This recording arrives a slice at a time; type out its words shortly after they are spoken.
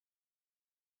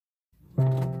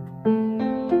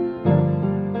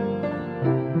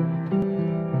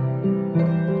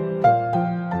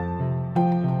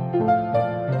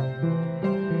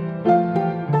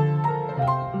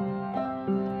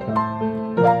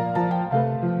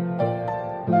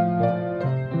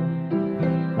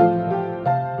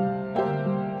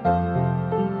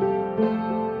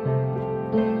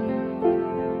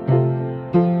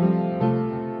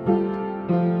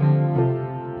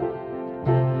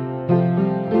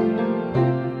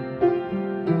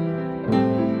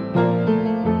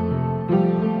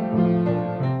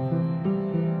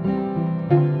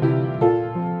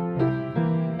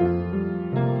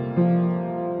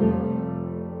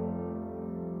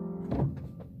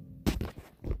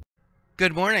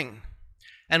Good morning,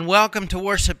 and welcome to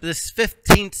worship this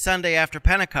 15th Sunday after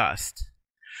Pentecost.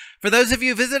 For those of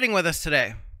you visiting with us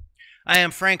today, I am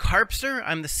Frank Harpster.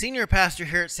 I'm the senior pastor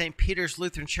here at St. Peter's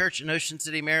Lutheran Church in Ocean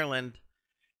City, Maryland,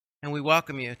 and we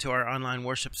welcome you to our online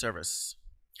worship service.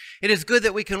 It is good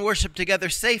that we can worship together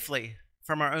safely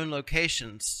from our own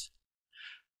locations.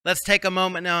 Let's take a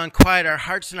moment now and quiet our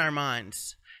hearts and our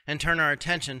minds and turn our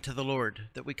attention to the Lord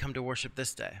that we come to worship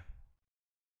this day.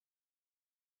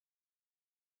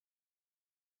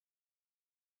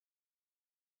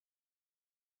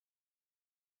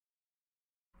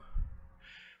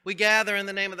 We gather in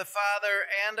the name of the Father,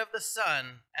 and of the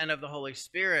Son, and of the Holy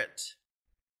Spirit.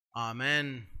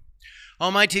 Amen.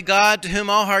 Almighty God, to whom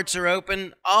all hearts are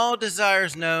open, all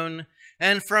desires known,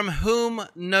 and from whom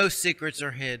no secrets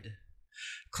are hid,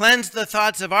 cleanse the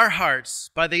thoughts of our hearts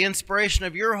by the inspiration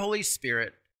of your Holy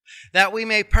Spirit, that we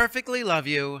may perfectly love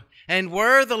you and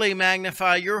worthily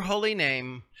magnify your holy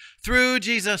name, through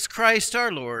Jesus Christ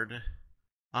our Lord.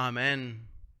 Amen.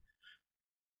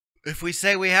 If we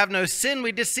say we have no sin,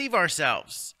 we deceive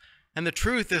ourselves, and the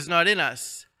truth is not in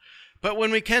us. But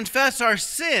when we confess our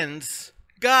sins,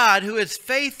 God, who is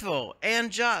faithful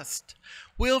and just,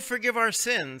 will forgive our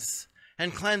sins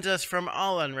and cleanse us from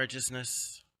all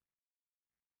unrighteousness.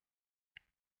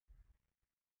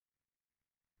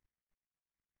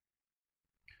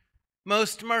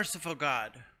 Most merciful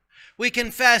God, we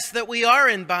confess that we are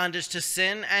in bondage to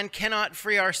sin and cannot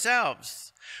free ourselves.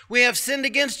 We have sinned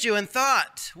against you in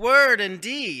thought, word, and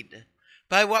deed,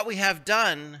 by what we have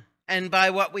done and by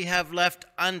what we have left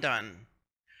undone.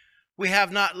 We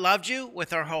have not loved you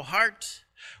with our whole heart.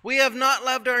 We have not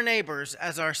loved our neighbors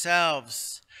as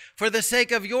ourselves. For the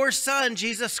sake of your Son,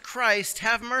 Jesus Christ,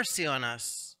 have mercy on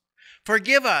us.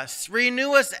 Forgive us,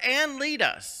 renew us, and lead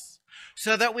us,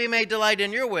 so that we may delight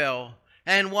in your will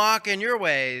and walk in your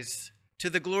ways, to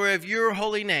the glory of your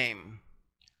holy name.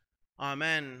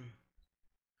 Amen.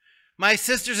 My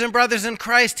sisters and brothers in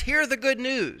Christ, hear the good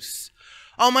news.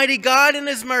 Almighty God in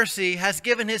his mercy has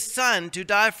given his Son to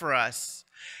die for us,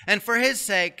 and for his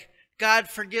sake, God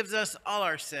forgives us all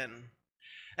our sin.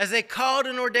 As a called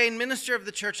and ordained minister of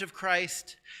the Church of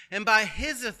Christ, and by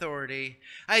his authority,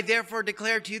 I therefore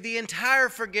declare to you the entire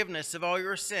forgiveness of all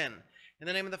your sin, in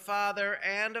the name of the Father,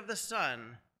 and of the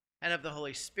Son, and of the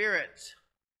Holy Spirit.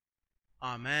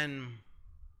 Amen.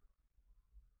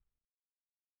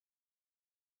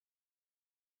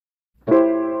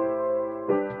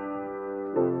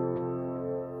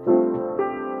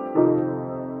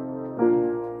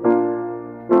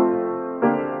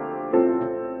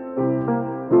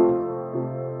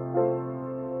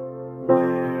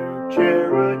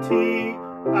 Charity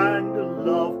and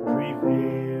love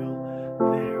prevail,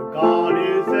 there God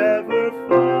is ever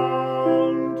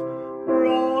found,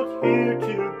 brought here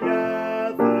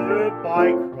together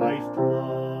by Christ's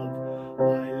love.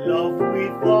 By love we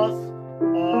thus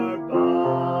are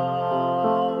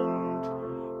bound.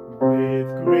 With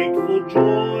grateful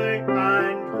joy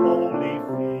and holy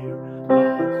fear,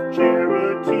 God's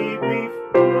charity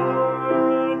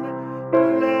befriend.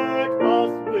 Let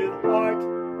us with heart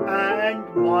and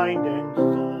mind and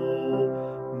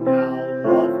soul now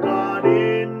love God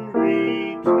in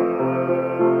return.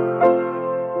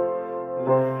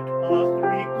 Let us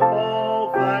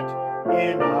recall that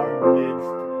in our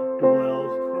midst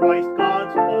dwells Christ,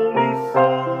 God's holy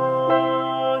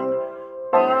Son.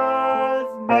 As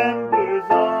members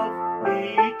of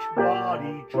each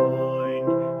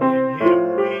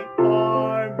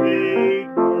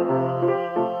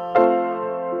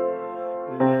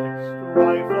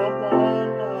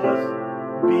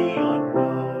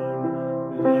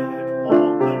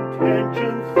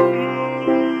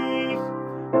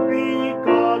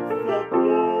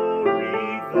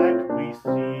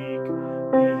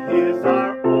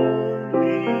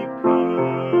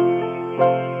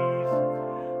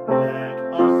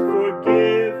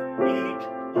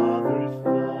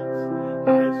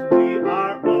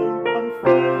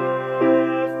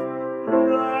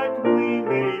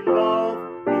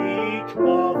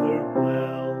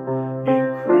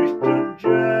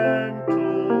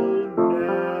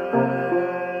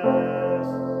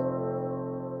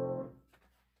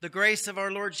the grace of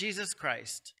our Lord Jesus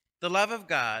Christ, the love of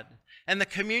God, and the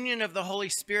communion of the Holy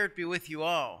Spirit be with you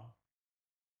all.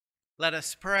 Let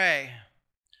us pray.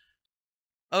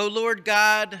 O Lord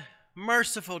God,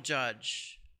 merciful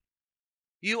Judge,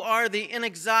 you are the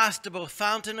inexhaustible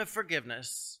fountain of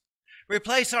forgiveness.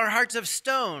 Replace our hearts of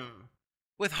stone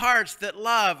with hearts that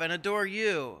love and adore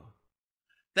you,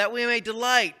 that we may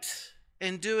delight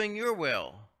in doing your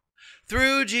will.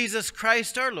 Through Jesus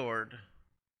Christ our Lord.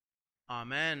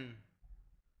 Amen.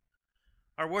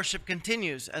 Our worship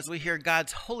continues as we hear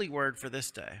God's holy word for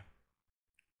this day.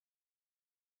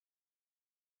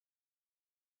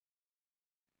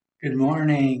 Good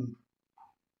morning.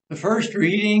 The first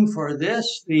reading for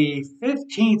this, the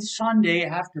 15th Sunday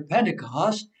after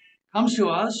Pentecost, comes to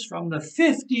us from the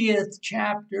 50th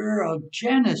chapter of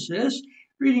Genesis,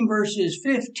 reading verses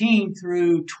 15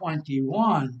 through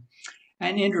 21.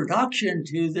 An introduction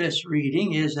to this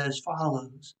reading is as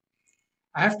follows.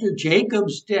 After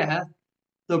Jacob's death,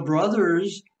 the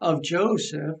brothers of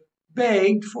Joseph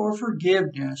begged for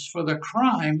forgiveness for the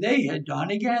crime they had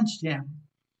done against him.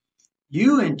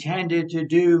 You intended to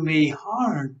do me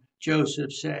harm,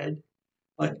 Joseph said,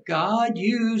 but God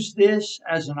used this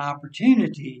as an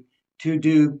opportunity to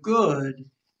do good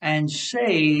and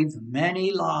save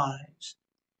many lives.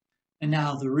 And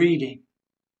now the reading.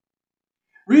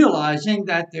 Realizing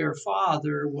that their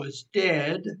father was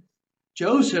dead,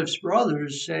 Joseph's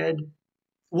brothers said,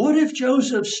 "What if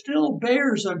Joseph still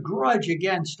bears a grudge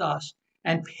against us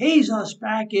and pays us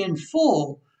back in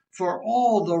full for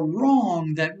all the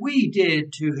wrong that we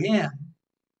did to him?"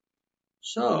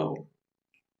 So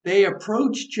they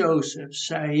approached Joseph,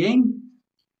 saying,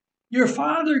 "Your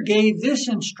father gave this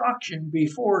instruction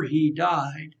before he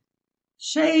died.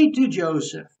 Say to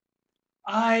Joseph,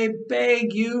 'I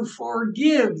beg you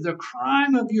forgive the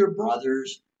crime of your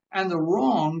brothers and the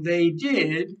wrong they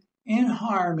did in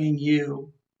harming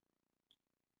you.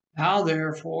 Now,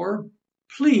 therefore,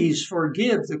 please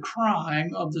forgive the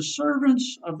crime of the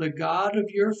servants of the God of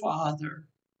your father.'"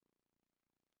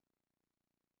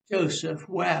 Joseph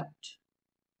wept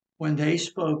when they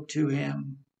spoke to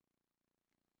him.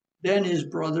 Then his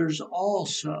brothers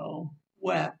also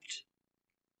wept,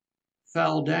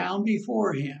 fell down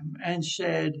before him, and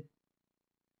said,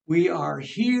 "We are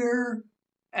here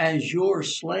as your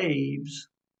slaves."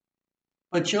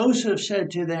 But Joseph said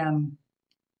to them,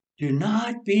 "Do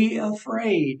not be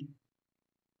afraid.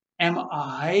 Am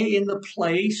I in the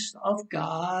place of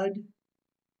God?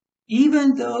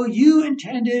 Even though you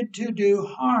intended to do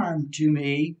harm to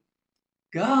me,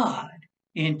 God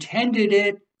intended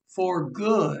it for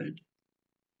good,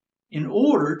 in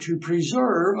order to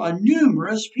preserve a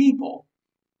numerous people,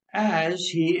 as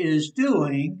he is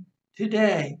doing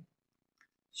today.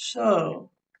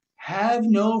 So have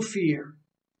no fear.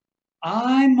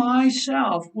 I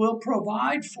myself will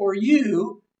provide for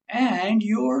you and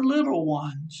your little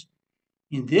ones."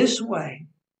 In this way,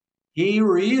 he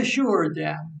reassured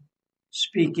them,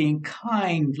 speaking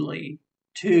kindly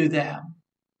to them.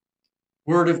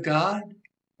 Word of God,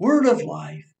 word of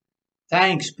life.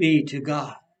 Thanks be to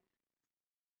God.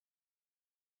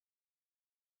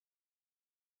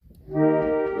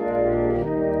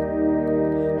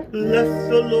 Bless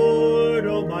the Lord,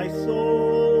 O my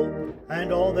soul,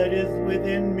 and all that is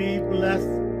within me, bless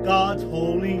God's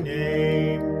holy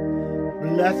name.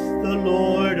 Bless the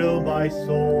Lord, O my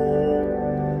soul,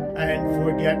 and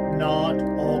forget not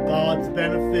all God's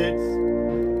benefits,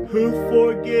 who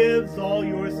forgives all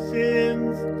your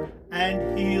sins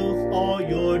and heals all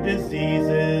your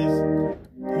diseases,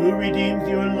 who redeems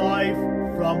your life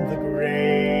from the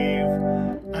grave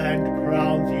and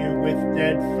crowns you with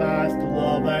steadfast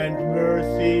love and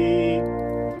mercy,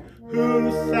 who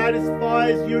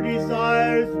satisfies your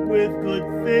desires with good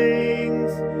things,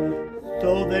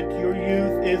 so that your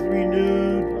youth is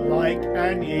renewed like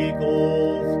an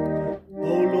eagle's.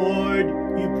 O Lord,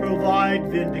 you provide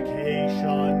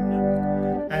vindication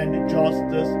and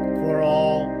justice for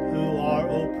all who are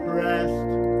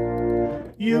oppressed.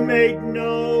 You made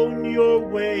known your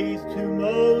ways to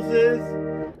Moses,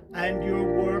 and your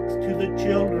works to the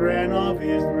children of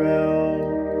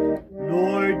Israel.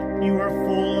 Lord, you are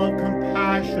full of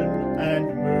compassion and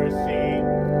mercy,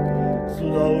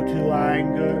 slow to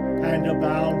anger and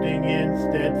abounding in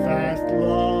steadfast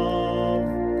love.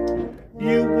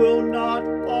 You will not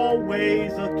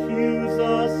always accuse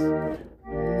us,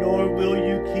 nor will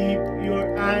you keep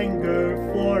your anger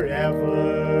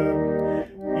forever.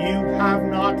 You have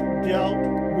not dealt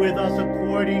with us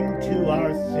according to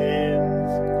our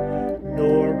sins,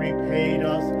 nor repaid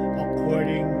us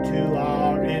according to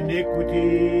our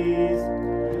iniquities.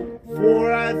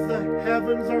 For as the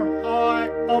heavens are high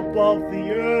above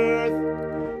the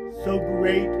earth. So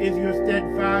great is your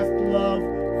steadfast love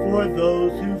for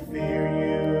those who fear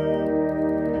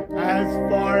you. As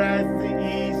far as the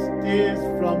east is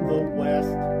from the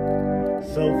west,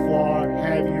 so far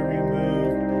have you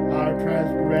removed our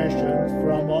transgressions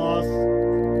from us.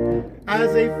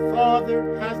 As a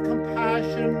father has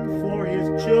compassion for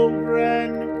his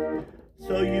children,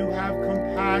 so you have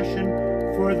compassion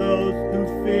for those who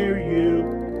fear you,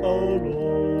 O Lord.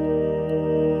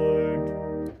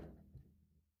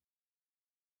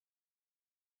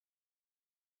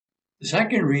 The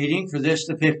second reading for this,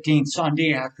 the 15th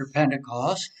Sunday after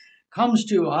Pentecost, comes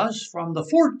to us from the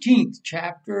 14th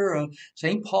chapter of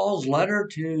St. Paul's letter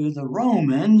to the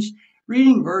Romans,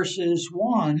 reading verses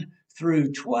 1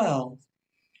 through 12.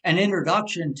 An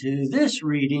introduction to this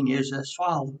reading is as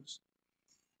follows.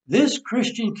 This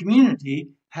Christian community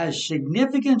has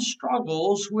significant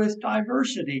struggles with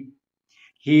diversity.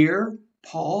 Here,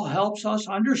 Paul helps us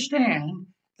understand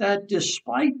that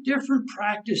despite different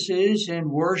practices in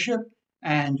worship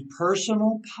and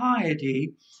personal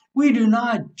piety, we do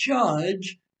not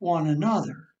judge one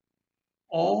another.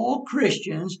 All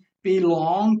Christians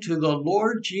belong to the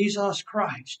Lord Jesus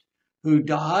Christ, who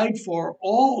died for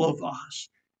all of us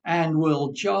and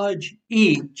will judge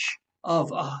each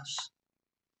of us.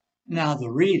 Now the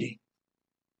reading.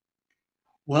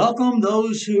 Welcome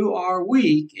those who are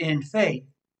weak in faith,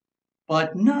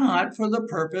 but not for the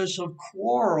purpose of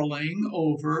quarreling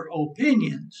over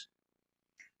opinions.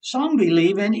 Some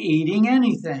believe in eating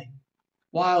anything,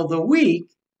 while the weak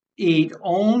eat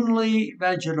only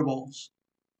vegetables.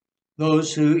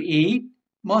 Those who eat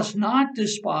must not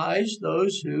despise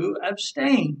those who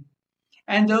abstain,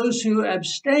 and those who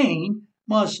abstain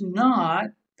must not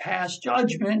pass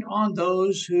judgment on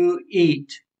those who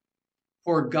eat,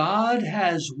 for God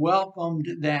has welcomed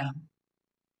them.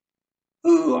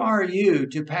 Who are you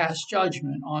to pass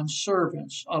judgment on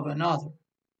servants of another?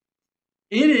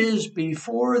 It is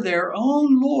before their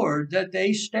own Lord that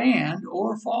they stand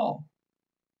or fall,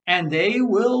 and they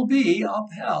will be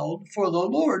upheld, for the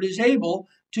Lord is able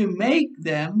to make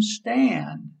them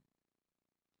stand.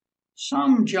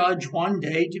 Some judge one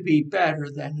day to be better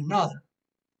than another,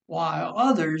 while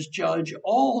others judge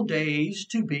all days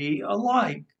to be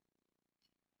alike.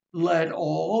 Let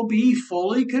all be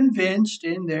fully convinced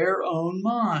in their own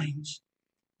minds.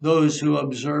 Those who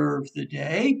observe the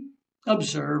day,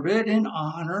 observe it in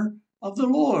honor of the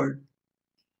Lord.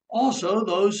 Also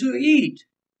those who eat,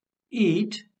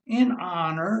 eat in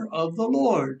honor of the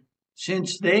Lord,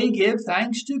 since they give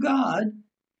thanks to God,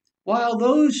 while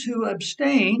those who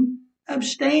abstain,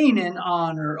 abstain in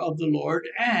honor of the Lord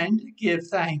and give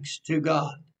thanks to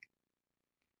God.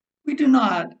 We do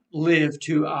not live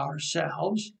to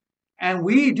ourselves, and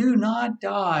we do not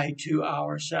die to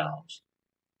ourselves.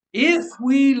 If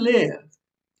we live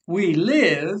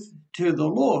to the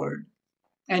Lord,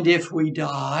 and if we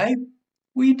die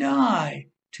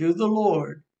to the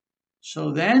Lord.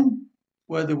 So then,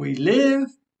 whether we live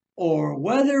or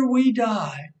whether we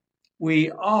die,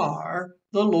 we are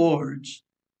the Lord's.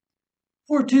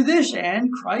 For to this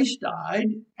end Christ died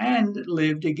and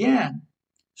lived again,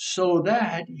 so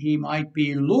that he might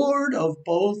be Lord of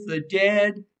both the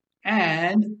dead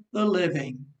and the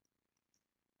living.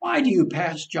 Why do you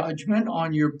pass judgment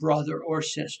on your brother or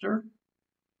sister?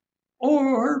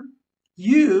 Or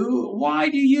why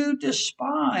do you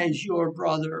despise your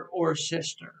brother or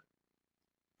sister?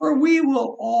 For we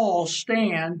will all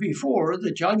stand before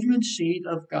the judgment seat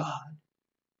of God.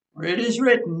 For it is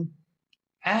written,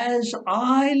 As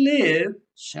I live,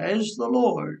 says the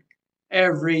Lord,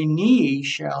 every knee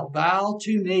shall bow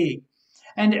to me,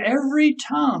 and every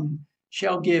tongue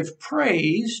shall give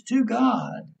praise to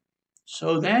God.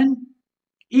 So then,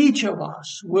 each of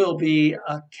us will be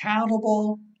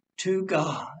accountable to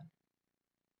God.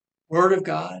 Word of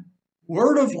God,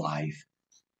 word of life,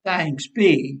 thanks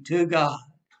be to God.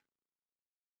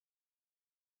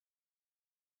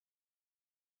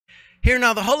 Hear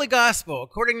now the Holy Gospel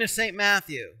according to St.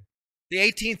 Matthew, the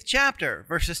 18th chapter,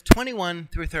 verses 21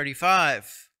 through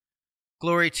 35.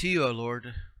 Glory to you, O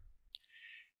Lord.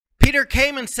 Peter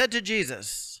came and said to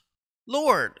Jesus,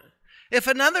 Lord, if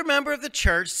another member of the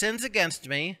church sins against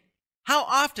me, how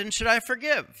often should I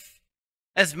forgive?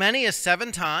 As many as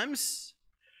 7 times?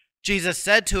 Jesus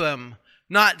said to him,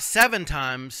 Not 7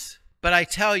 times, but I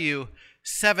tell you,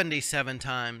 77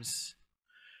 times.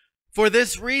 For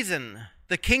this reason,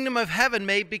 the kingdom of heaven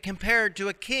may be compared to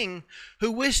a king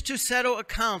who wished to settle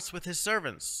accounts with his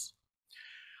servants.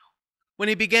 When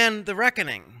he began the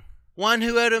reckoning, one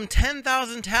who owed him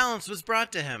 10,000 talents was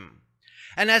brought to him.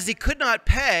 And as he could not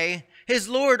pay, his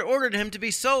Lord ordered him to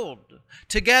be sold,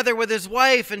 together with his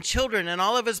wife and children and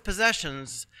all of his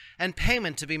possessions, and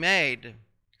payment to be made.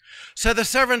 So the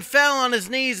servant fell on his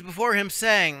knees before him,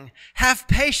 saying, 'Have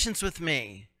patience with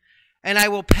me, and I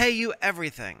will pay you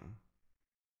everything.'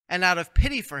 And out of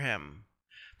pity for him,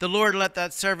 the Lord let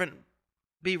that servant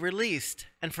be released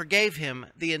and forgave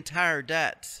him the entire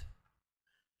debt.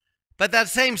 But that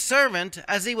same servant,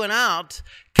 as he went out,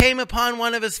 came upon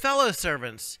one of his fellow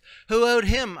servants who owed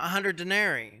him 100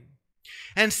 denarii.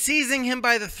 And seizing him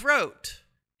by the throat,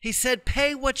 he said,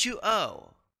 'Pay what you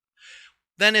owe.'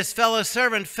 Then his fellow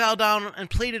servant fell down and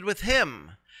pleaded with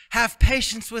him, 'Have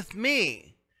patience with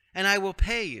me, and I will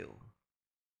pay you.'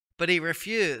 But he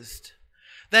refused.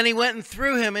 Then he went and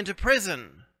threw him into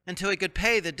prison until he could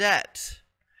pay the debt.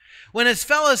 When his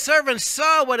fellow servants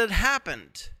saw what had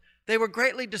happened, they were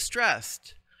greatly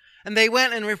distressed, and they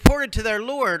went and reported to their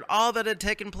Lord all that had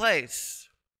taken place.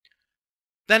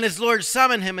 Then his Lord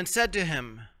summoned him and said to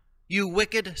him, 'You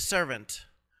wicked servant,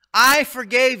 I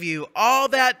forgave you all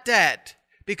that debt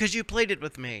because you pleaded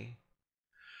with me.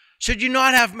 Should you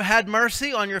not have had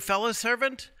mercy on your fellow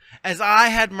servant, as I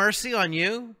had mercy on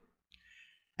you?'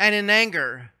 And in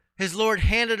anger, his Lord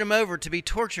handed him over to be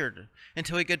tortured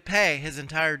until he could pay his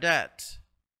entire debt.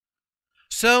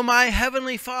 So my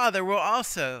heavenly Father will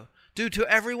also do to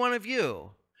every one of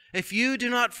you, if you do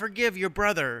not forgive your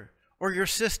brother or your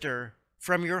sister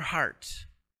from your heart."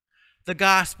 The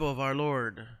gospel of our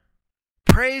Lord.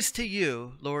 Praise to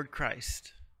you, Lord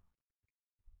Christ.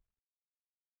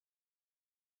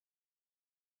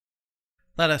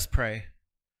 Let us pray.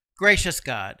 Gracious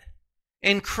God,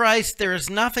 in Christ there is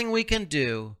nothing we can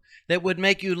do that would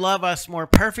make you love us more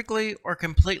perfectly or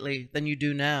completely than you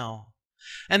do now.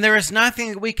 And there is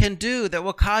nothing we can do that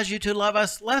will cause you to love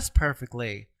us less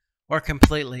perfectly or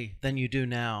completely than you do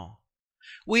now.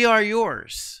 We are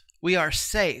yours. We are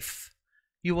safe.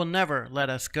 You will never let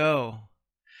us go.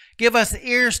 Give us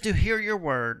ears to hear your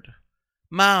word,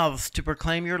 mouths to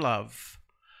proclaim your love,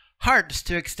 hearts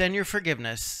to extend your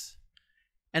forgiveness,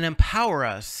 and empower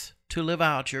us to live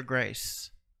out your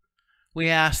grace. We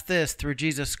ask this through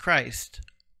Jesus Christ.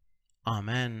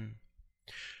 Amen.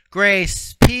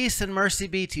 Grace, peace, and mercy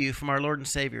be to you from our Lord and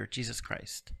Savior, Jesus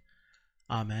Christ.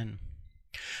 Amen.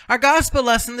 Our gospel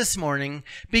lesson this morning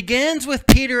begins with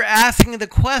Peter asking the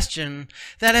question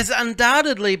that has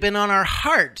undoubtedly been on our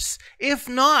hearts, if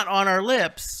not on our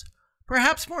lips,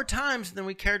 perhaps more times than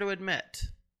we care to admit.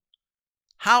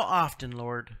 How often,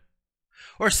 Lord?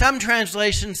 Or some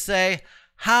translations say,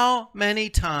 how many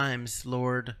times,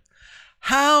 Lord?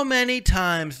 How many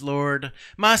times, Lord,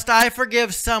 must I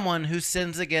forgive someone who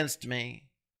sins against me?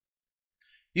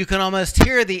 You can almost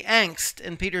hear the angst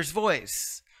in Peter's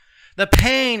voice, the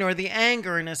pain or the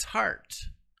anger in his heart.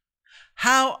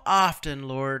 How often,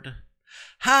 Lord,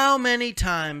 how many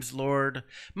times, Lord,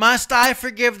 must I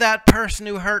forgive that person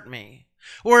who hurt me,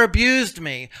 or abused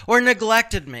me, or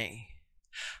neglected me?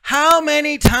 How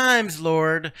many times,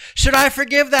 Lord, should I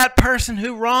forgive that person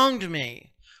who wronged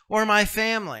me, or my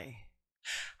family?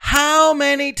 How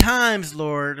many times,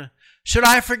 Lord, should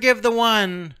I forgive the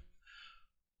one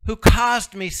who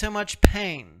caused me so much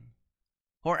pain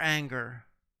or anger?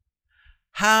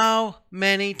 How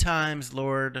many times,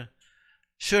 Lord,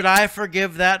 should I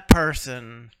forgive that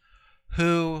person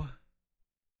who,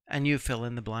 and you fill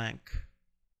in the blank.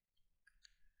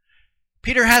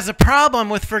 Peter has a problem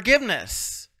with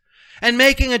forgiveness and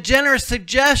making a generous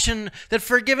suggestion that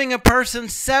forgiving a person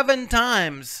 7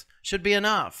 times should be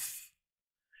enough.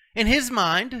 In his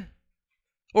mind,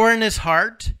 or in his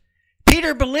heart,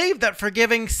 Peter believed that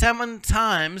forgiving 7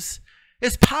 times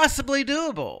is possibly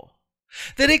doable,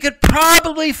 that he could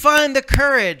probably find the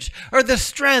courage or the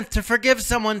strength to forgive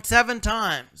someone 7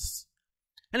 times.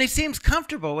 And he seems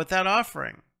comfortable with that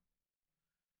offering.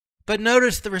 But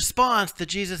notice the response that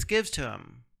Jesus gives to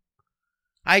him.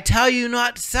 I tell you,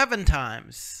 not 7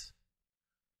 times,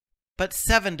 but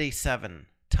 77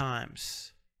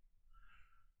 times.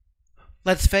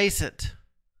 Let's face it,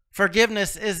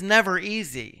 forgiveness is never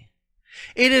easy.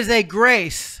 It is a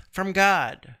grace from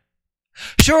God.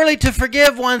 Surely to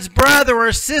forgive one's brother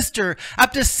or sister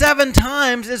up to 7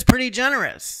 times is pretty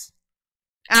generous.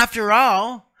 After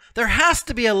all, there has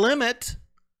to be a limit.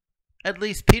 At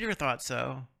least Peter thought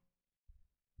so.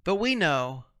 But we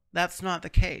know that's not the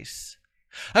case.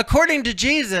 According to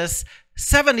Jesus,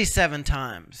 77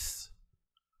 times.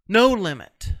 No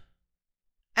limit.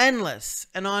 Endless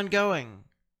and ongoing.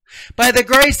 By the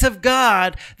grace of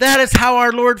God, that is how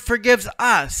our Lord forgives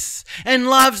us and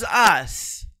loves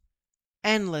us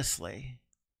endlessly.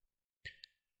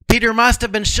 Peter must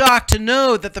have been shocked to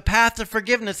know that the path to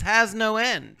forgiveness has no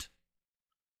end.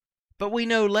 But we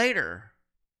know later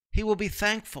he will be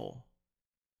thankful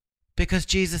because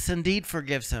Jesus indeed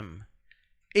forgives him,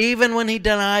 even when he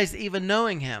denies even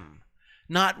knowing him,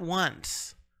 not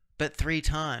once, but 3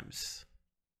 times.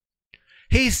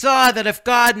 He saw that if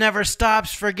God never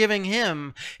stops forgiving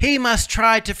him, he must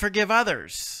try to forgive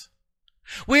others.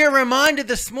 We are reminded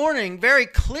this morning very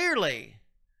clearly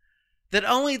that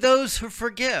only those who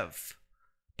forgive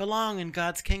belong in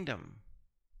God's kingdom.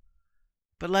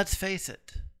 But let's face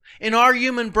it, in our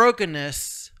human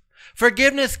brokenness,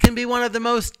 forgiveness can be one of the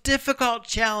most difficult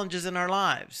challenges in our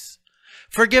lives.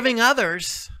 Forgiving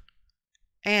others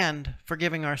and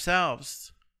forgiving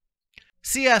ourselves.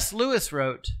 C.S. Lewis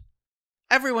wrote,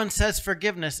 "Everyone says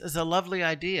forgiveness is a lovely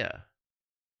idea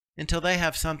until they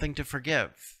have something to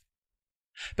forgive.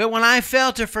 But when I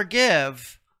fail to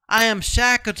forgive, I am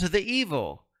shackled to the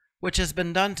evil which has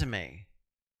been done to me.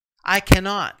 I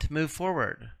cannot move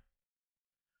forward.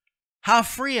 How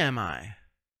free am I?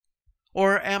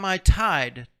 Or am I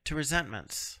tied to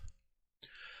resentments?"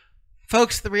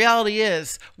 Folks, the reality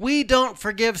is we don't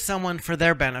forgive someone for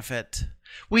their benefit.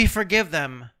 We forgive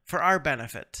them for our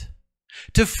benefit,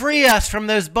 to free us from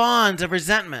those bonds of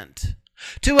resentment,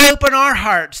 to open our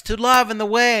hearts to love in the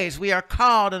ways we are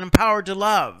called and empowered to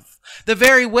love, the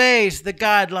very ways that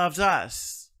God loves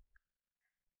us.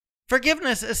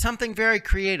 Forgiveness is something very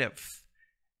creative.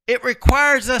 It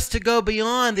requires us to go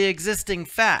beyond the existing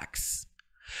facts.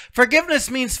 Forgiveness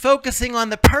means focusing on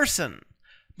the person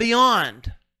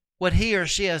beyond what he or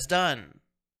she has done.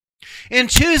 In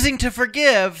choosing to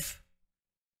forgive,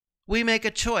 we make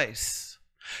a choice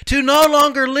to no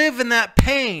longer live in that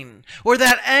pain or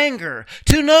that anger,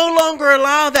 to no longer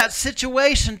allow that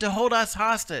situation to hold us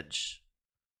hostage.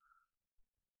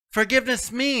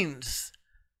 Forgiveness means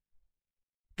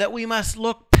that we must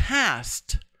look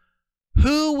past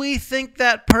who we think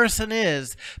that person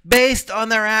is based on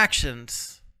their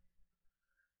actions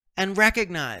and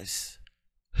recognize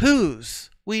whose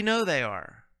we know they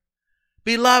are.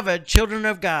 Beloved children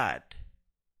of God,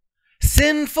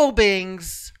 sinful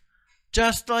beings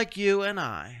just like you and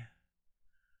I,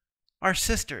 are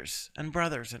sisters and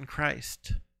brothers in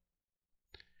Christ.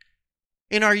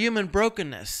 In our human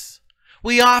brokenness,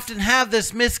 we often have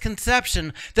this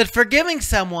misconception that forgiving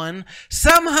someone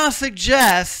somehow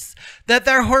suggests that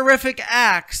their horrific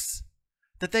acts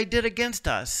that they did against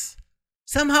us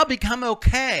somehow become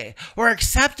okay or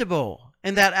acceptable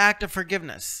in that act of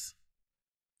forgiveness.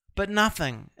 But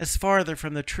nothing is farther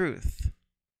from the truth.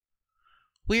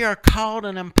 We are called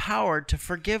and empowered to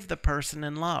forgive the person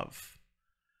in love,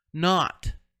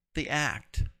 not the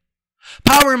act.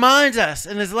 Paul reminds us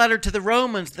in his letter to the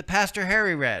Romans that Pastor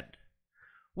Harry read,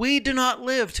 we do not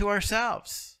live to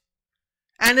ourselves,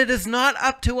 and it is not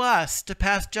up to us to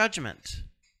pass judgment,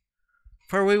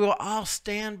 for we will all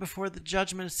stand before the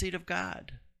judgment seat of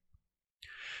God.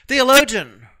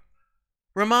 Theologian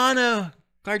Romano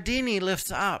Guardini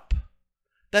lifts up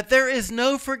that there is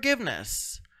no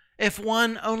forgiveness if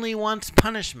one only wants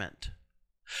punishment.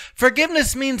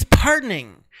 Forgiveness means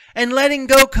pardoning and letting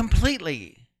go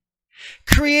completely,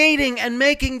 creating and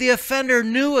making the offender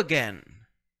new again.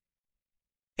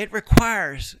 It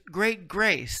requires great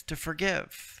grace to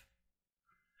forgive.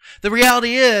 The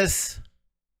reality is,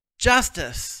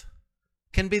 justice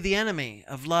can be the enemy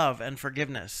of love and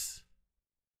forgiveness.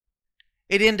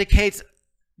 It indicates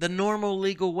the normal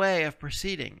legal way of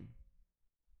proceeding.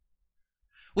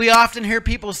 We often hear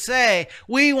people say,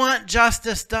 we want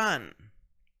justice done.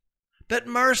 But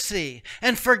mercy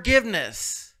and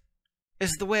forgiveness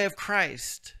is the way of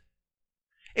Christ.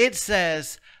 It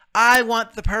says, I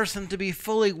want the person to be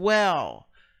fully well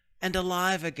and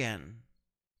alive again.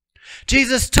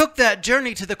 Jesus took that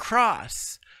journey to the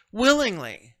cross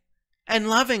willingly and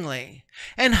lovingly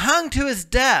and hung to his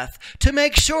death to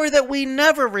make sure that we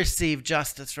never receive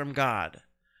justice from God,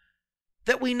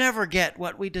 that we never get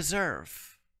what we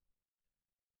deserve,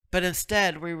 but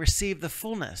instead we receive the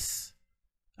fullness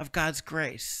of God's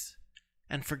grace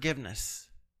and forgiveness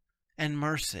and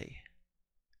mercy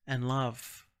and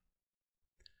love.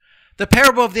 The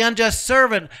parable of the unjust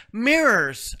servant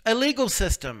mirrors a legal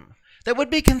system that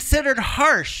would be considered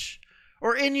harsh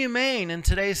or inhumane in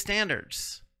today's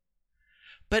standards.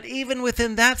 But even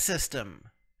within that system,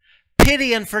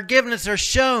 pity and forgiveness are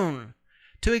shown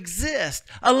to exist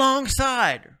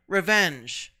alongside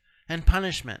revenge and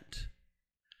punishment.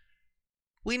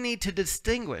 We need to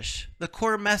distinguish the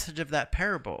core message of that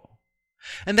parable,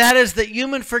 and that is that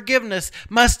human forgiveness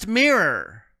must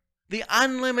mirror the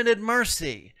unlimited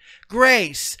mercy,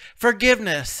 grace,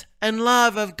 forgiveness, and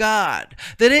love of God,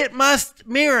 that it must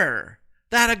mirror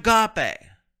that agape,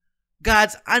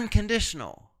 God's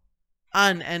unconditional,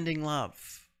 unending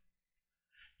love.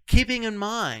 keeping in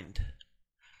mind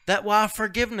that while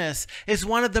forgiveness is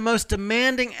one of the most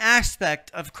demanding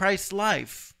aspects of Christ's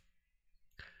life,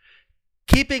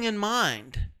 keeping in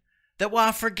mind that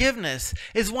while forgiveness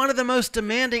is one of the most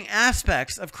demanding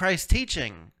aspects of Christ's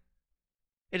teaching,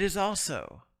 it is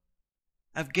also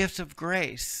a gift of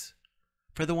grace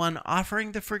for the one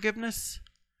offering the forgiveness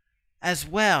as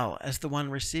well as the one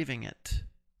receiving it.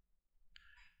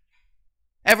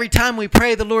 Every time we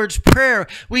pray the Lord's Prayer,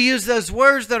 we use those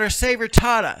words that our Savior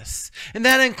taught us, and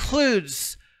that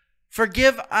includes,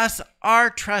 forgive us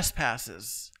our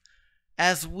trespasses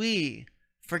as we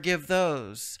forgive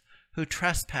those who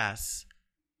trespass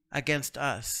against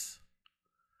us.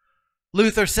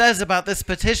 Luther says about this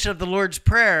petition of the Lord's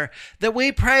Prayer that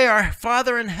we pray our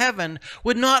Father in heaven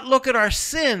would not look at our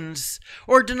sins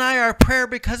or deny our prayer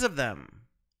because of them,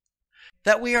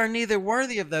 that we are neither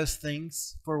worthy of those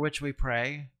things for which we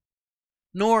pray,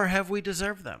 nor have we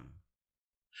deserved them.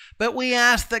 But we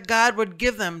ask that God would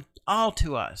give them all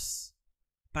to us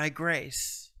by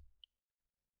grace.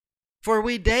 For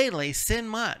we daily sin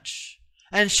much,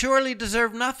 and surely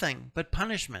deserve nothing but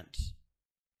punishment.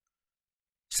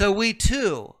 So we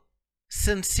too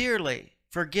sincerely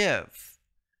forgive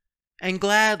and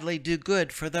gladly do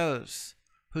good for those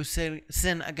who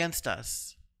sin against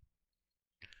us.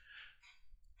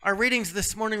 Our readings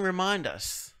this morning remind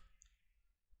us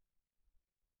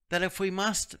that if we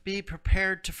must be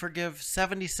prepared to forgive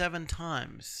 77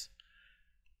 times,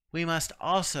 we must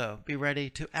also be ready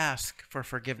to ask for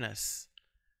forgiveness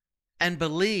and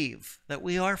believe that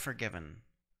we are forgiven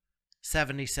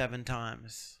 77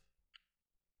 times.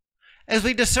 As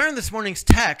we discern this morning's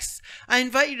text, I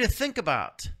invite you to think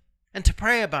about and to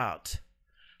pray about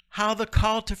how the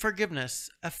call to forgiveness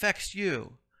affects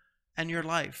you and your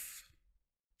life.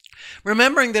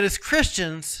 Remembering that as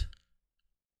Christians,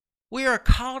 we are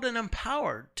called and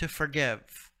empowered to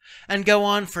forgive and go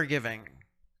on forgiving,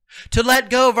 to let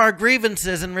go of our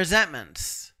grievances and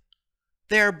resentments.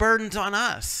 They are burdens on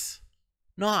us,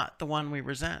 not the one we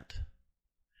resent.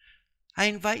 I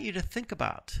invite you to think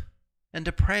about and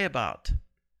to pray about,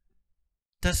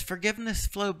 does forgiveness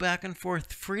flow back and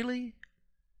forth freely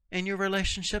in your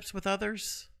relationships with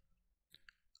others?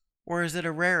 Or is it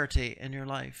a rarity in your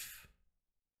life?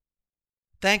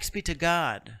 Thanks be to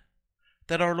God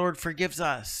that our Lord forgives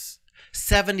us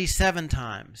 77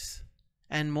 times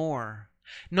and more,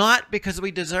 not because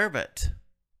we deserve it,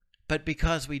 but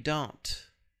because we don't.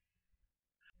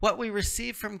 What we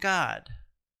receive from God,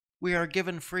 we are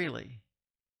given freely.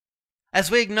 As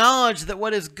we acknowledge that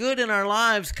what is good in our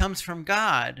lives comes from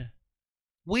God,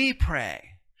 we pray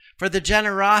for the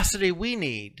generosity we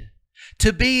need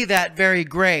to be that very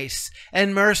grace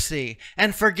and mercy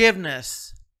and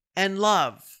forgiveness and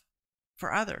love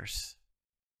for others,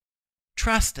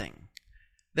 trusting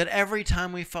that every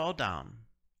time we fall down,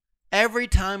 every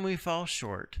time we fall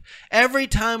short, every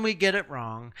time we get it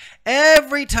wrong,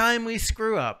 every time we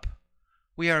screw up,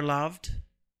 we are loved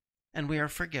and we are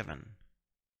forgiven.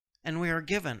 And we are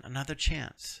given another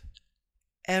chance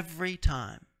every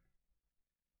time.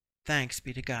 Thanks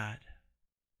be to God.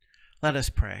 Let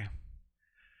us pray.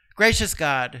 Gracious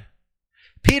God,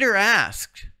 Peter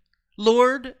asked,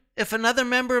 Lord, if another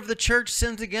member of the church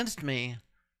sins against me,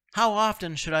 how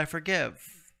often should I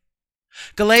forgive?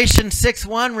 Galatians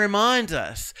 6:1 reminds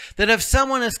us that if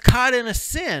someone is caught in a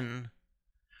sin,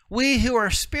 we who are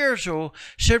spiritual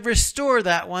should restore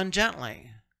that one gently.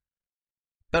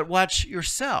 But watch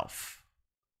yourself,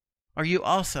 or you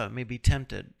also may be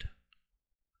tempted.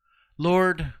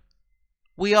 Lord,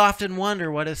 we often wonder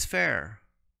what is fair.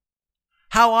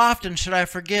 How often should I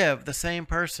forgive the same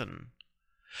person?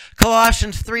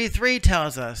 Colossians 3:3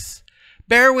 tells us,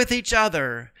 bear with each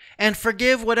other and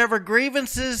forgive whatever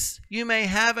grievances you may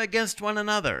have against one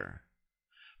another.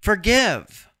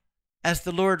 Forgive as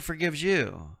the Lord forgives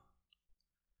you.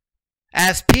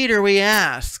 As Peter, we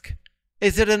ask,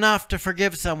 is it enough to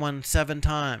forgive someone 7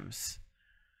 times?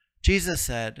 Jesus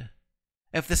said,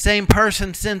 if the same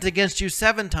person sins against you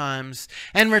 7 times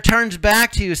and returns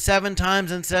back to you 7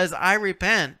 times and says, I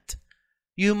repent,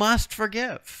 you must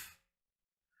forgive.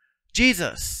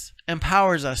 Jesus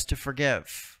empowers us to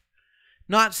forgive,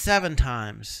 not 7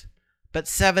 times, but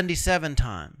 77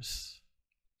 times.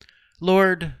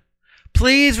 Lord,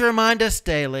 please remind us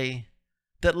daily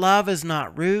that love is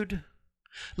not rude.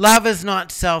 Love is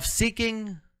not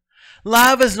self-seeking.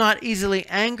 Love is not easily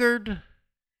angered.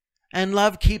 And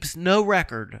love keeps no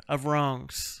record of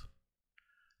wrongs.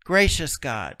 Gracious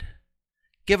God,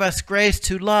 give us grace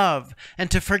to love and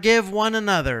to forgive one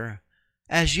another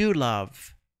as you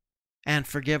love and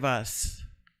forgive us.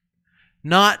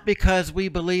 Not because we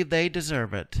believe they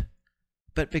deserve it,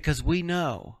 but because we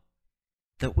know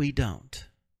that we don't.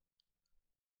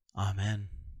 Amen.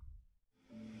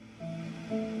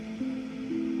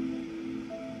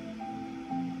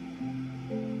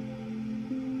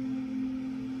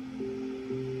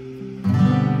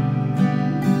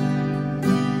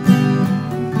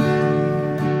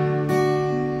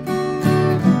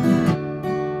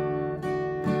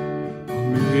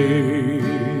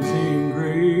 Amazing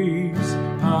grace,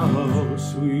 how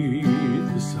sweet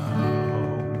the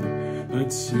sound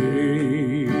that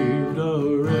saved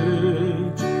a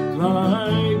wretch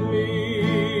like me.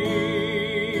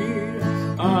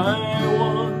 I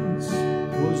once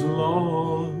was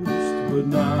lost, but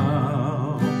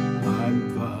now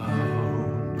I'm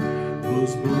found.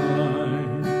 Was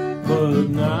blind, but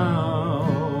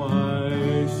now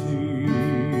I see.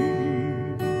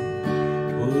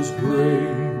 'Twas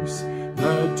grace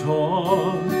that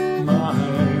taught my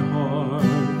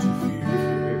heart to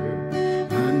fear,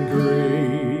 and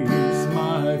grace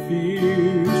my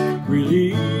fears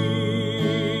relieved.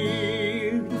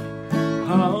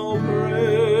 How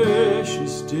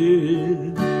precious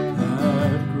did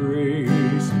that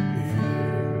grace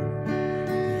appear,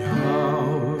 the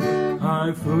hour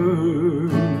I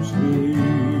first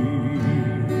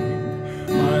believed.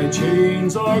 My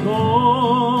chains are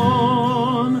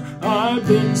gone, I've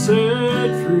been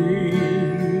set free.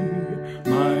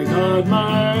 My God,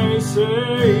 my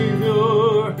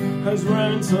Savior, has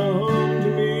ransomed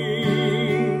me.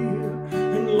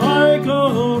 And like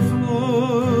a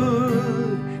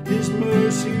flood, His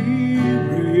mercy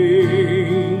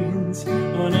reigns.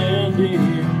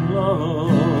 Unending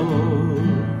love,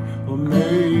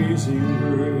 amazing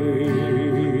grace.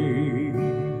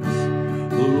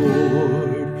 The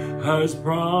Lord has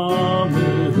promised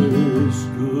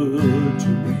good to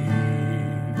me.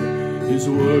 His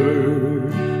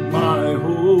word my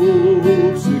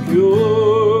hope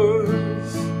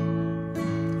secures.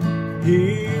 He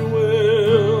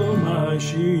will my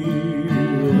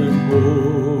shield and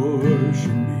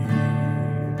portion be,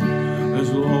 as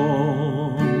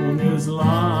long as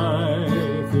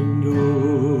life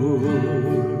endures.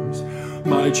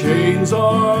 My chains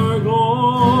are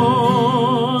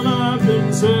gone, I've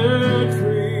been set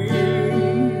free.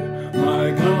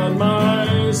 My God,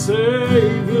 my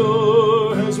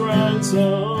Savior, has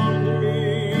ransomed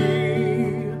me.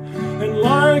 And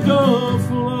like a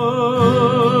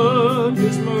flood,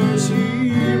 His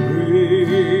mercy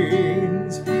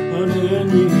reigns.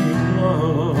 Unending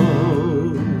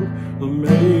love,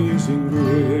 amazing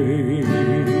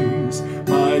grace.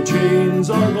 My chains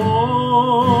are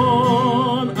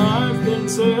gone, I've been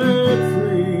set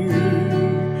free.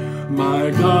 My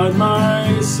God,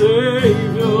 my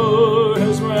Savior,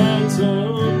 has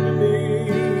ransomed me.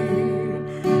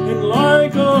 And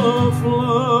like a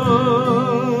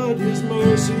flood, His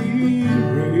mercy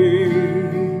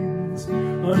reigns.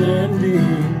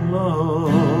 Unending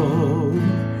love,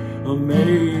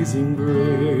 amazing grace.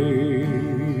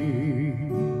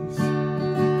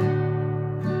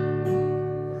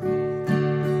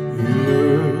 The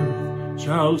earth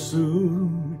shall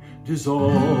soon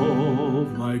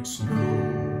dissolve like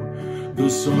snow. The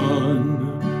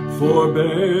sun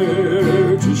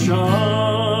forbear to shine,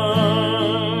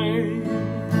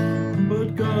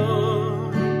 but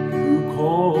God, who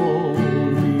called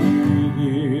me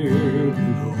here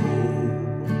below,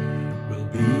 will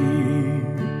be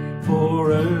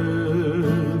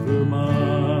forever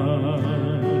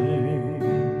mine.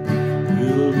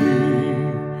 Will be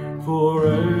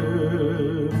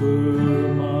forever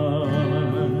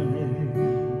mine.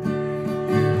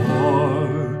 You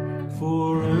are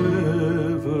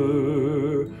forever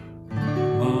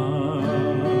mine.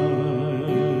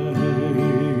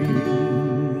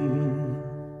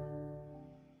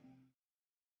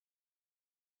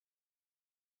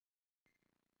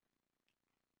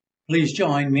 Please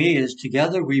join me as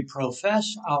together we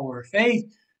profess our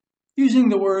faith using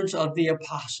the words of the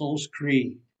Apostles'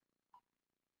 Creed.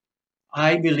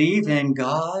 I believe in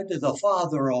God, the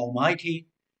Father Almighty,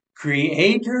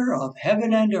 creator of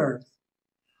heaven and earth.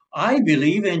 I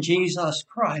believe in Jesus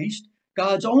Christ,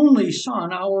 God's only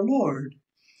Son, our Lord,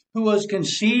 who was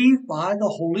conceived by the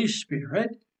Holy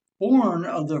Spirit, born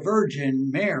of the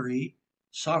Virgin Mary,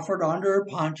 suffered under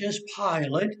Pontius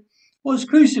Pilate, was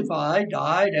crucified,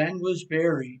 died, and was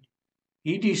buried.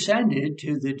 He descended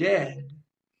to the dead.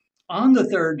 On the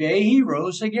third day he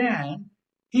rose again.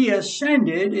 He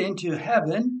ascended into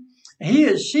heaven. He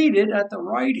is seated at the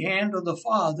right hand of the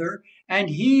Father, and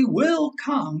he will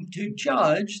come to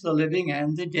judge the living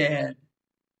and the dead.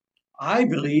 I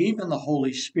believe in the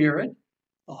Holy Spirit,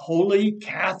 the Holy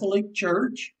Catholic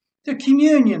Church, the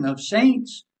communion of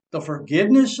saints, the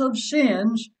forgiveness of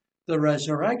sins, the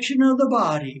resurrection of the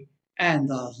body, and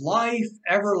the life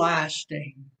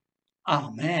everlasting.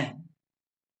 Amen.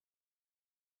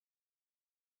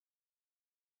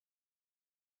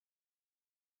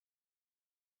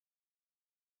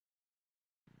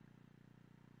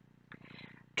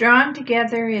 Drawn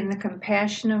together in the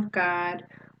compassion of God,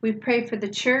 we pray for the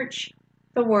Church,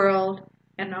 the world,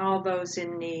 and all those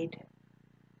in need.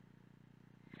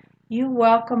 You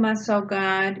welcome us, O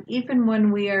God, even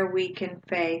when we are weak in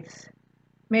faith.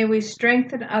 May we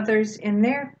strengthen others in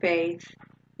their faith,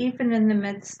 even in the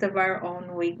midst of our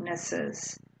own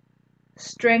weaknesses.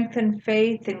 Strengthen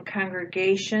faith in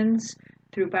congregations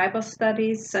through Bible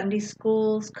studies, Sunday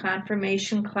schools,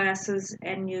 confirmation classes,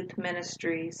 and youth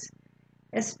ministries,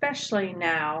 especially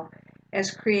now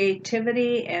as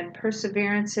creativity and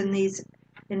perseverance in these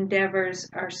endeavors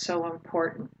are so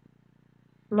important.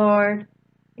 Lord,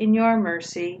 in your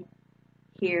mercy,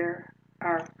 hear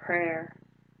our prayer.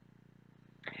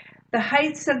 The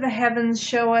heights of the heavens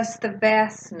show us the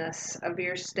vastness of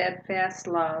your steadfast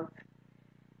love.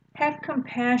 Have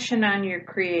compassion on your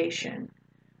creation.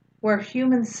 Where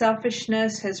human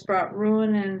selfishness has brought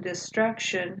ruin and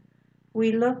destruction,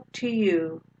 we look to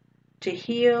you to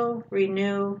heal,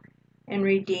 renew, and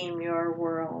redeem your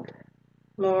world.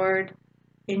 Lord,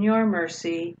 in your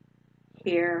mercy,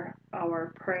 hear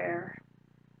our prayer.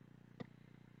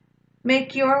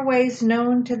 Make your ways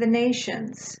known to the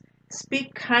nations.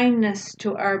 Speak kindness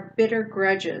to our bitter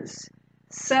grudges.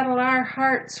 Settle our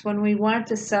hearts when we want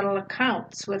to settle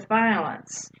accounts with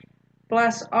violence.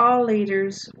 Bless all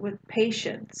leaders with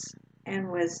patience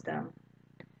and wisdom.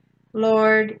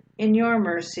 Lord, in your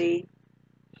mercy,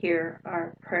 hear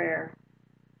our prayer.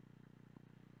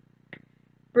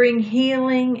 Bring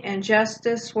healing and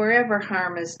justice wherever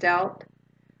harm is dealt.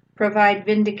 Provide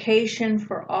vindication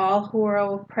for all who are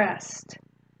oppressed.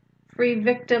 Free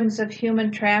victims of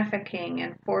human trafficking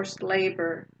and forced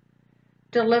labor.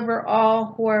 Deliver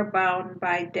all who are bound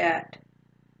by debt.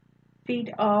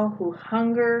 Feed all who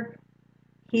hunger.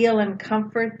 Heal and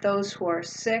comfort those who are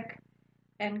sick.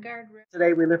 And guard.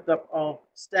 Today we lift up all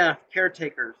staff,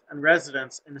 caretakers, and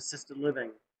residents in assisted living,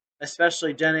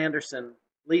 especially Jen Anderson,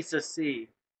 Lisa C.,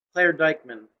 Claire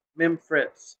Dykeman, Mim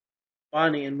Fritz,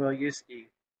 Bonnie and Will Yuski.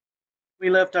 We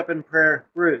lift up in prayer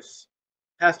Bruce,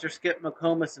 Pastor Skip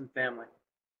McComas and family,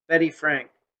 Betty Frank,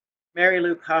 Mary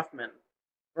Lou Kaufman,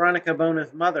 Veronica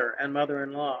Bona's mother and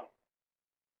mother-in-law,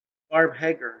 Barb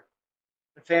Hager,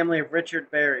 the family of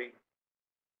Richard Berry,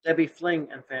 Debbie Fling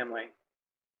and family,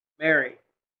 Mary,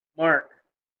 Mark,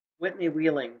 Whitney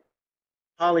Wheeling,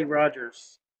 Holly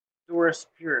Rogers, Doris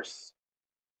Pierce,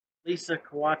 Lisa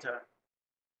Kawata,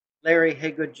 Larry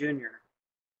Haygood Jr.,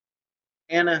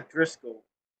 Anna Driscoll,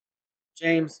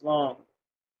 James Long,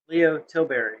 Leo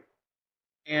Tilbury,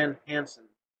 Ann Hansen.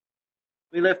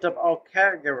 We lift up all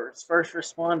caregivers, first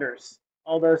responders,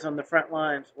 all those on the front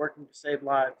lines working to save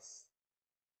lives.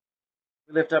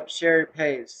 We lift up Sherry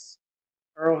Pace,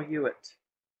 Earl Hewitt,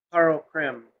 Carl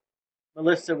Krim,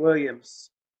 Melissa Williams,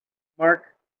 Mark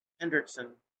Hendrickson,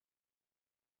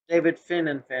 David Finn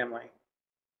and family,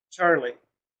 Charlie,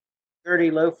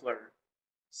 Gertie Loeffler,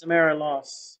 Samara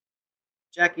Loss,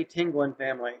 Jackie Tingle and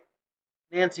family,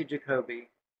 Nancy Jacoby,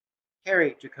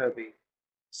 Carrie Jacoby,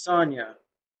 Sonia,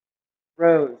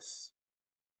 Rose,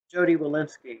 Jody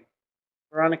Walensky,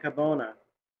 Veronica Bona,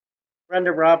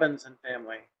 Brenda Robbins and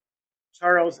family,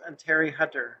 Charles and Terry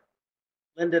Hutter,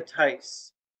 Linda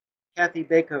Tice, Kathy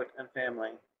Bacote and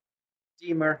family,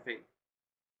 Dee Murphy,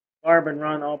 Barb and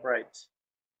Ron Albright,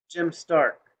 Jim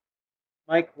Stark,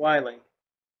 Mike Wiley,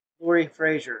 Lori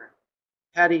Frazier,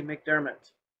 Patty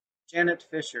McDermott, Janet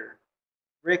Fisher,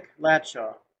 Rick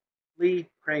Latshaw, Lee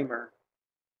Kramer,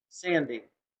 Sandy,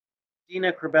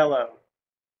 Dina Crabello,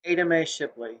 Ada Mae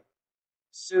Shipley,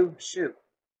 Sue Shoup,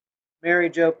 Mary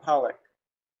Jo Pollock,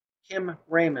 Kim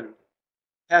Raymond,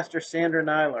 Pastor Sandra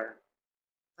Nyler,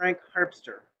 Frank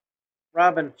Harpster,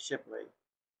 Robin Shipley,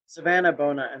 Savannah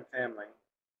Bona and family,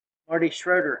 Marty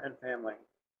Schroeder and family,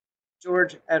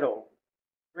 George Edel,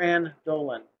 Gran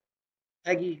Dolan,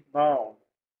 Peggy Ball,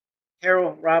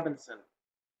 Carol Robinson,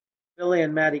 Billy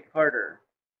and Maddie Carter,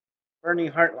 Bernie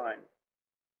Hartline,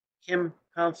 Kim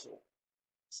Consul,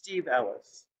 Steve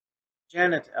Ellis,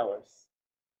 Janet Ellis,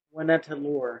 Juanetta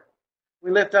Lohr.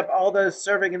 We lift up all those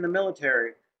serving in the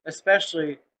military,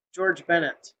 especially George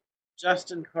Bennett,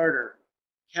 Justin Carter,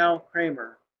 Cal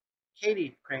Kramer,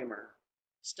 Katie Kramer,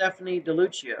 Stephanie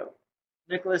DeLuccio,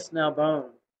 Nicholas Nalbone,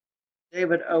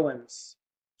 David Owens,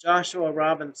 Joshua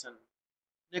Robinson,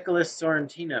 Nicholas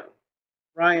Sorrentino,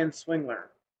 Ryan Swingler,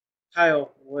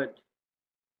 Kyle Wood.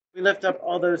 We lift up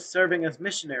all those serving as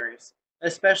missionaries,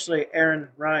 especially Aaron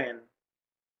Ryan,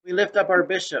 We lift up our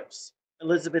bishops,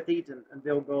 Elizabeth Eaton and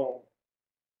Bill Gold.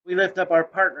 We lift up our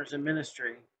partners in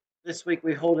ministry. This week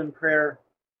we hold in prayer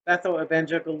Bethel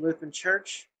Evangelical Lutheran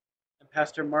Church and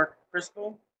Pastor Mark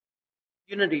Crispell,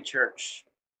 Unity Church,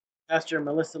 Pastor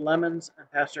Melissa Lemons and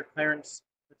Pastor Clarence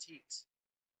Petit.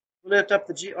 We lift up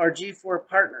our G4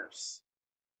 partners,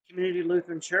 Community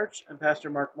Lutheran Church and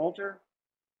Pastor Mark Moulter,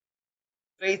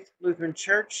 Faith Lutheran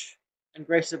Church and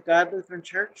Grace of God Lutheran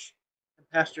Church and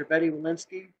Pastor Betty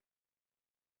Walensky.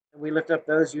 And we lift up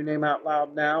those you name out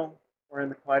loud now or in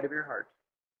the quiet of your heart.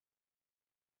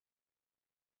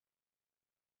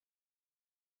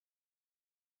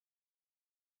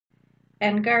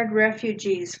 And guard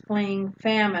refugees fleeing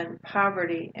famine,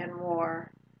 poverty, and war.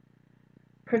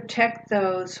 Protect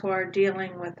those who are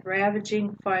dealing with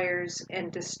ravaging fires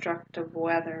and destructive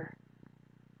weather.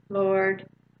 Lord,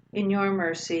 in your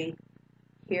mercy,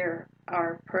 hear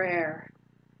our prayer.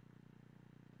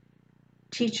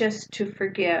 Teach us to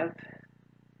forgive.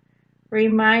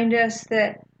 Remind us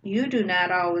that you do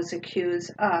not always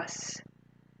accuse us.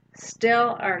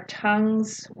 Still our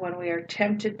tongues when we are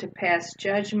tempted to pass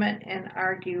judgment and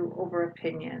argue over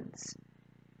opinions.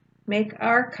 Make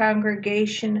our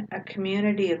congregation a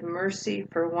community of mercy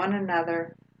for one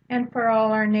another and for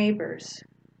all our neighbors.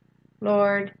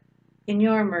 Lord, in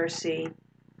your mercy,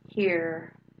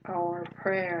 hear our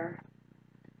prayer.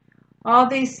 All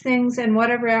these things and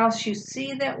whatever else you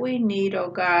see that we need, O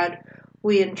God,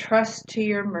 we entrust to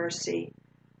your mercy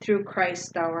through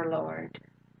Christ our Lord.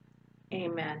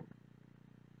 Amen.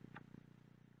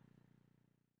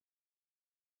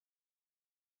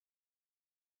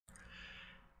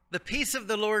 The peace of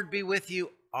the Lord be with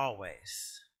you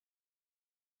always.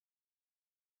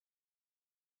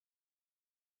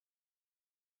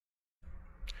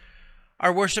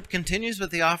 Our worship continues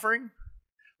with the offering.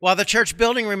 While the church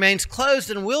building remains closed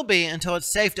and will be until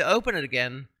it's safe to open it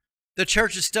again, the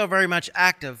church is still very much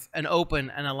active and open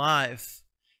and alive.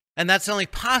 And that's only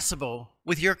possible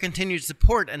with your continued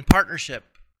support and partnership.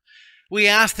 We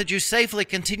ask that you safely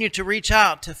continue to reach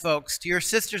out to folks, to your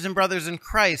sisters and brothers in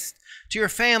Christ, to your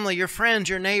family, your friends,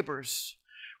 your neighbors.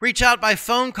 Reach out by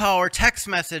phone call or text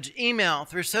message, email,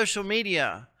 through social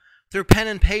media, through pen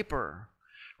and paper.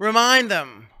 Remind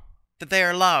them that they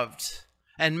are loved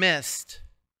and missed.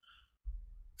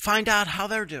 Find out how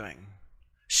they're doing.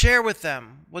 Share with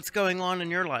them what's going on in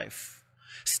your life.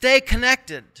 Stay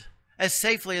connected as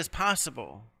safely as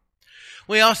possible.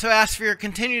 We also ask for your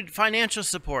continued financial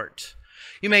support.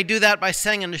 You may do that by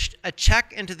sending a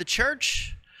check into the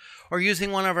church or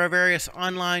using one of our various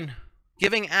online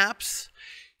giving apps.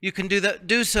 You can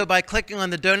do so by clicking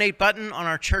on the donate button on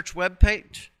our church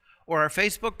webpage or our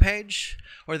Facebook page,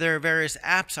 or there are various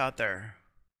apps out there.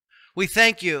 We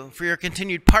thank you for your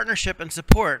continued partnership and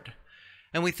support,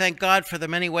 and we thank God for the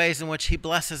many ways in which he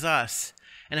blesses us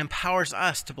and empowers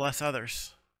us to bless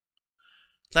others.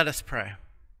 Let us pray.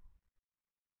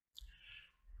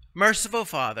 Merciful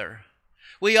Father,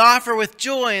 we offer with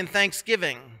joy and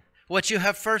thanksgiving what you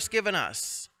have first given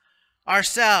us,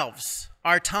 ourselves,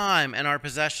 our time, and our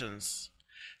possessions,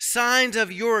 signs of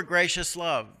your gracious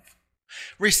love.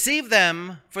 Receive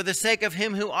them for the sake of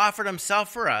him who offered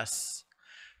himself for us,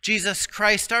 Jesus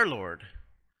Christ our Lord.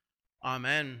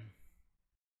 Amen.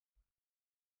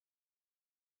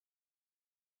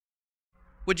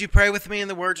 Would you pray with me in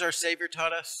the words our Savior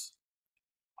taught us?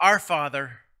 Our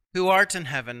Father, who art in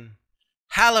heaven,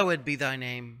 hallowed be thy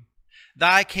name.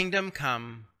 Thy kingdom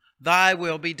come, thy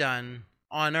will be done,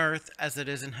 on earth as it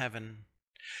is in heaven.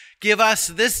 Give us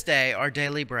this day our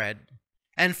daily bread,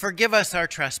 and forgive us our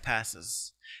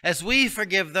trespasses, as we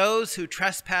forgive those who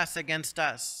trespass against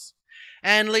us.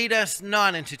 And lead us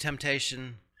not into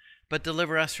temptation, but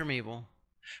deliver us from evil.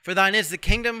 For thine is the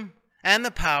kingdom, and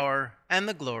the power, and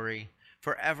the glory,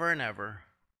 forever and ever.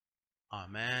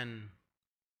 Amen.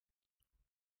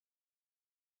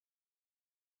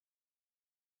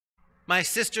 My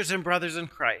sisters and brothers in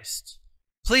Christ,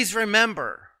 please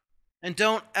remember and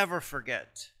don't ever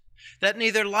forget that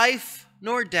neither life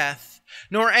nor death,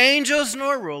 nor angels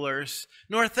nor rulers,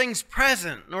 nor things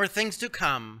present nor things to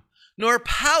come, nor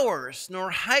powers,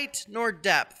 nor height nor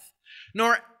depth,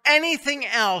 nor anything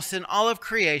else in all of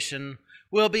creation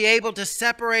will be able to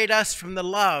separate us from the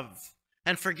love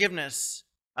and forgiveness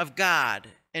of God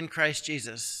in Christ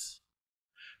Jesus.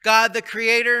 God the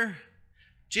Creator,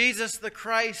 Jesus the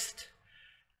Christ,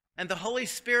 and the Holy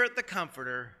Spirit the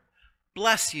Comforter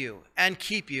bless you and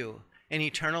keep you in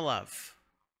eternal love.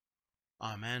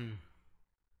 Amen.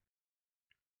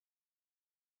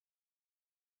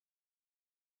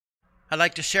 I'd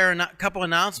like to share a couple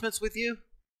announcements with you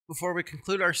before we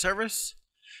conclude our service.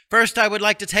 First, I would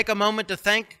like to take a moment to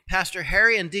thank Pastor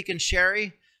Harry and Deacon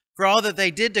Sherry for all that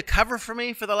they did to cover for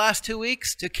me for the last 2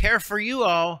 weeks, to care for you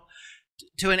all,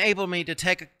 to enable me to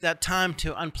take that time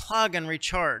to unplug and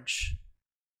recharge.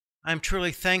 I'm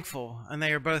truly thankful, and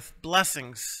they are both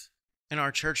blessings in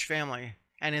our church family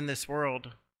and in this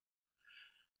world.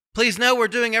 Please know we're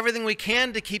doing everything we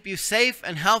can to keep you safe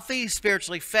and healthy,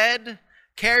 spiritually fed,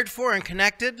 cared for, and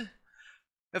connected.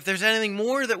 If there's anything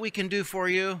more that we can do for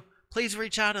you, please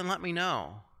reach out and let me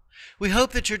know. We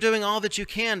hope that you're doing all that you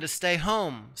can to stay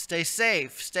home, stay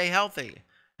safe, stay healthy,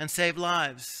 and save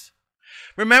lives.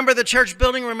 Remember, the church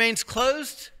building remains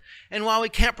closed, and while we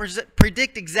can't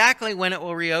predict exactly when it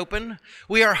will reopen,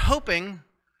 we are hoping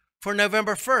for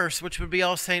November 1st, which would be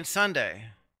All Saints Sunday.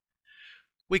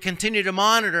 We continue to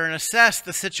monitor and assess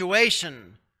the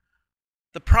situation,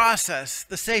 the process,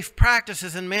 the safe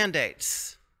practices and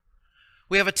mandates.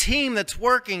 We have a team that's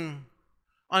working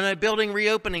on a building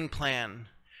reopening plan.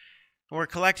 We're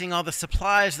collecting all the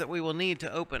supplies that we will need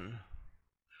to open.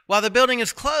 While the building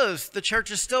is closed, the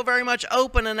church is still very much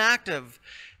open and active.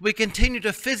 We continue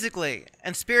to physically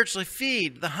and spiritually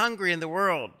feed the hungry in the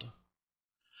world.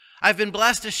 I've been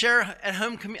blessed to share at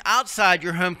home, outside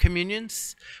your home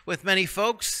communions with many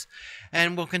folks,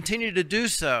 and will continue to do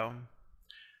so.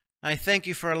 I thank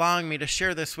you for allowing me to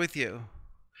share this with you.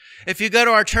 If you go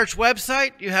to our church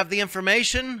website, you have the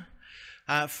information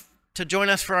to join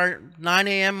us for our 9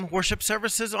 a.m. worship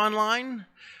services online,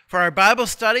 for our Bible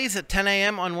studies at 10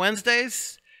 a.m. on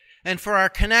Wednesdays, and for our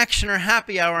connection or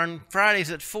happy hour on Fridays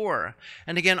at 4.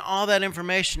 And again, all that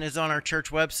information is on our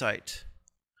church website.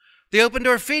 The Open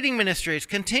Door Feeding Ministries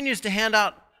continues to hand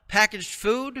out packaged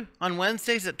food on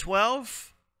Wednesdays at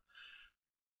 12.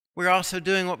 We're also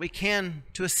doing what we can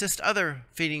to assist other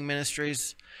feeding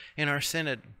ministries in our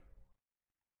synod.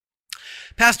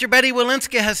 Pastor Betty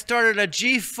Walensky has started a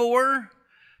G4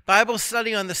 Bible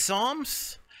study on the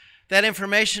Psalms. That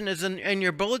information is in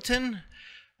your bulletin,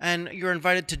 and you're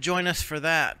invited to join us for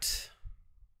that.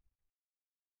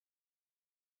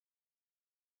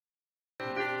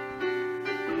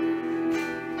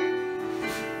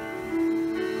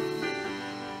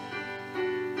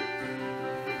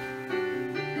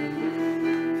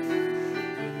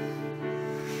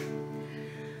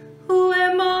 Who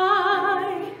am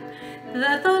I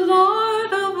that the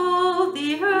Lord of all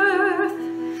the earth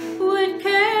would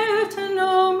care to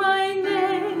know my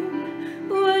name,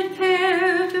 would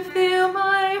care to feel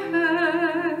my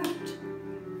hurt?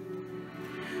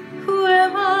 Who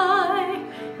am I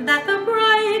that the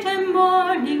bright and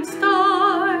morning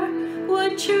star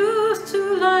would choose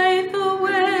to light the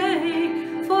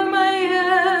way for my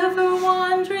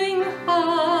ever-wandering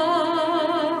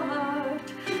heart?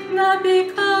 Not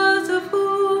because of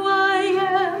who I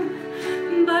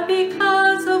am, but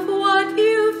because of what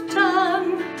you've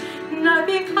done. Not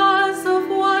because of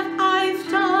what I've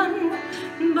done,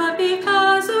 but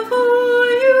because of who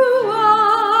you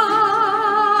are.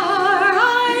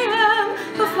 I am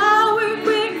a flower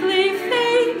quickly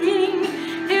fading,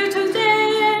 here today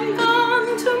and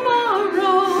gone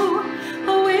tomorrow,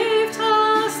 a wave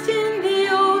tossed in the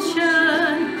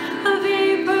ocean, a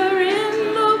vapor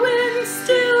in the wind.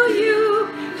 Still you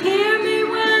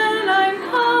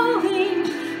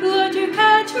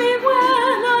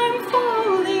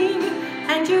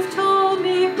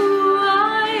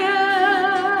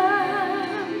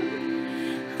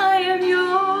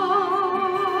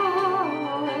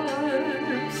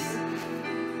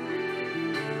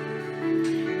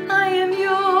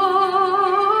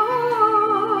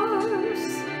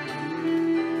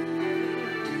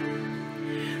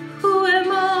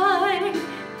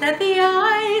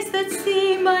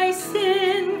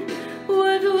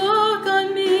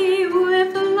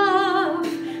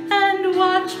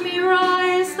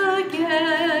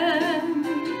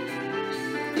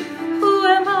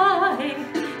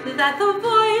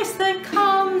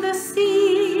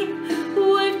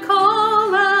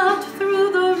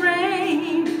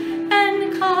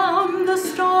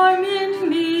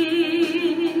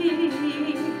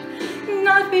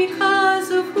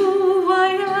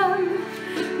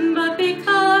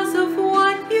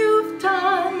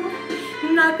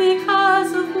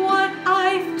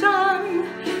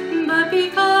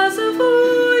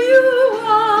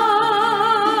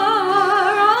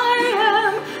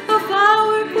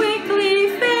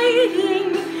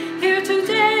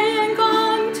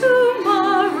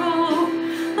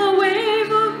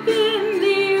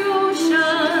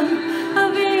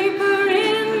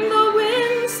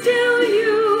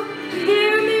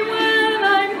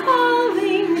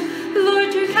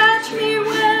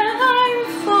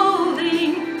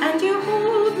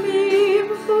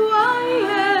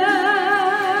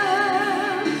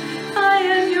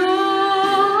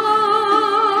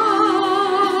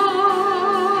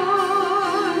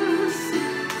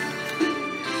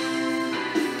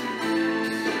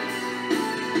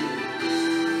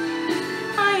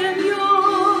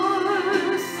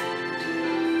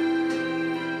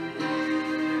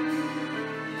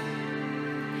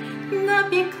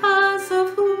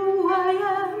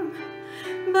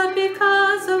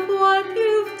because of what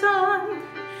you've done,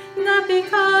 not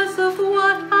because of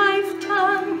what I've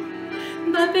done,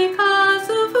 but because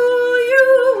of who you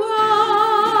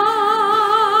are.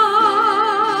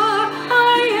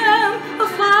 I am a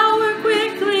flower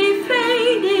quickly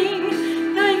fading,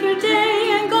 like your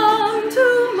day and gone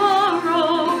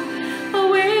tomorrow, a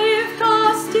wave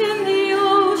tossed in the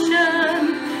ocean,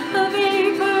 a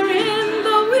vapor in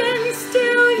the wind.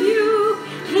 Still you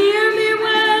hear me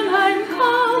when I'm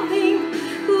calling,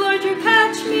 Lord, you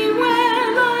catch me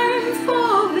when I'm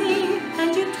falling,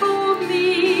 and you told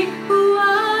me who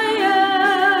I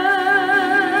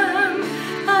am.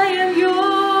 I am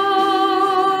yours.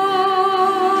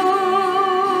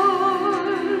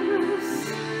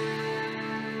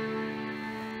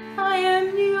 I am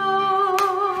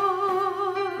yours.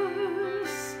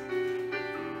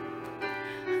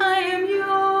 I am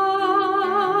yours.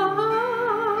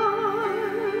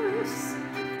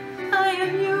 I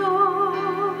am yours.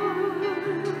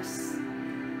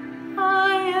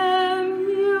 I am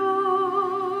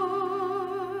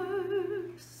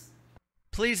yours.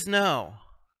 Please know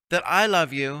that I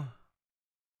love you,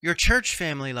 your church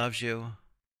family loves you,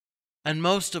 and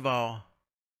most of all,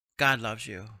 God loves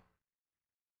you.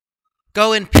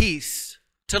 Go in peace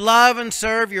to love and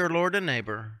serve your Lord and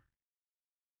neighbor.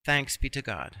 Thanks be to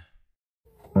God.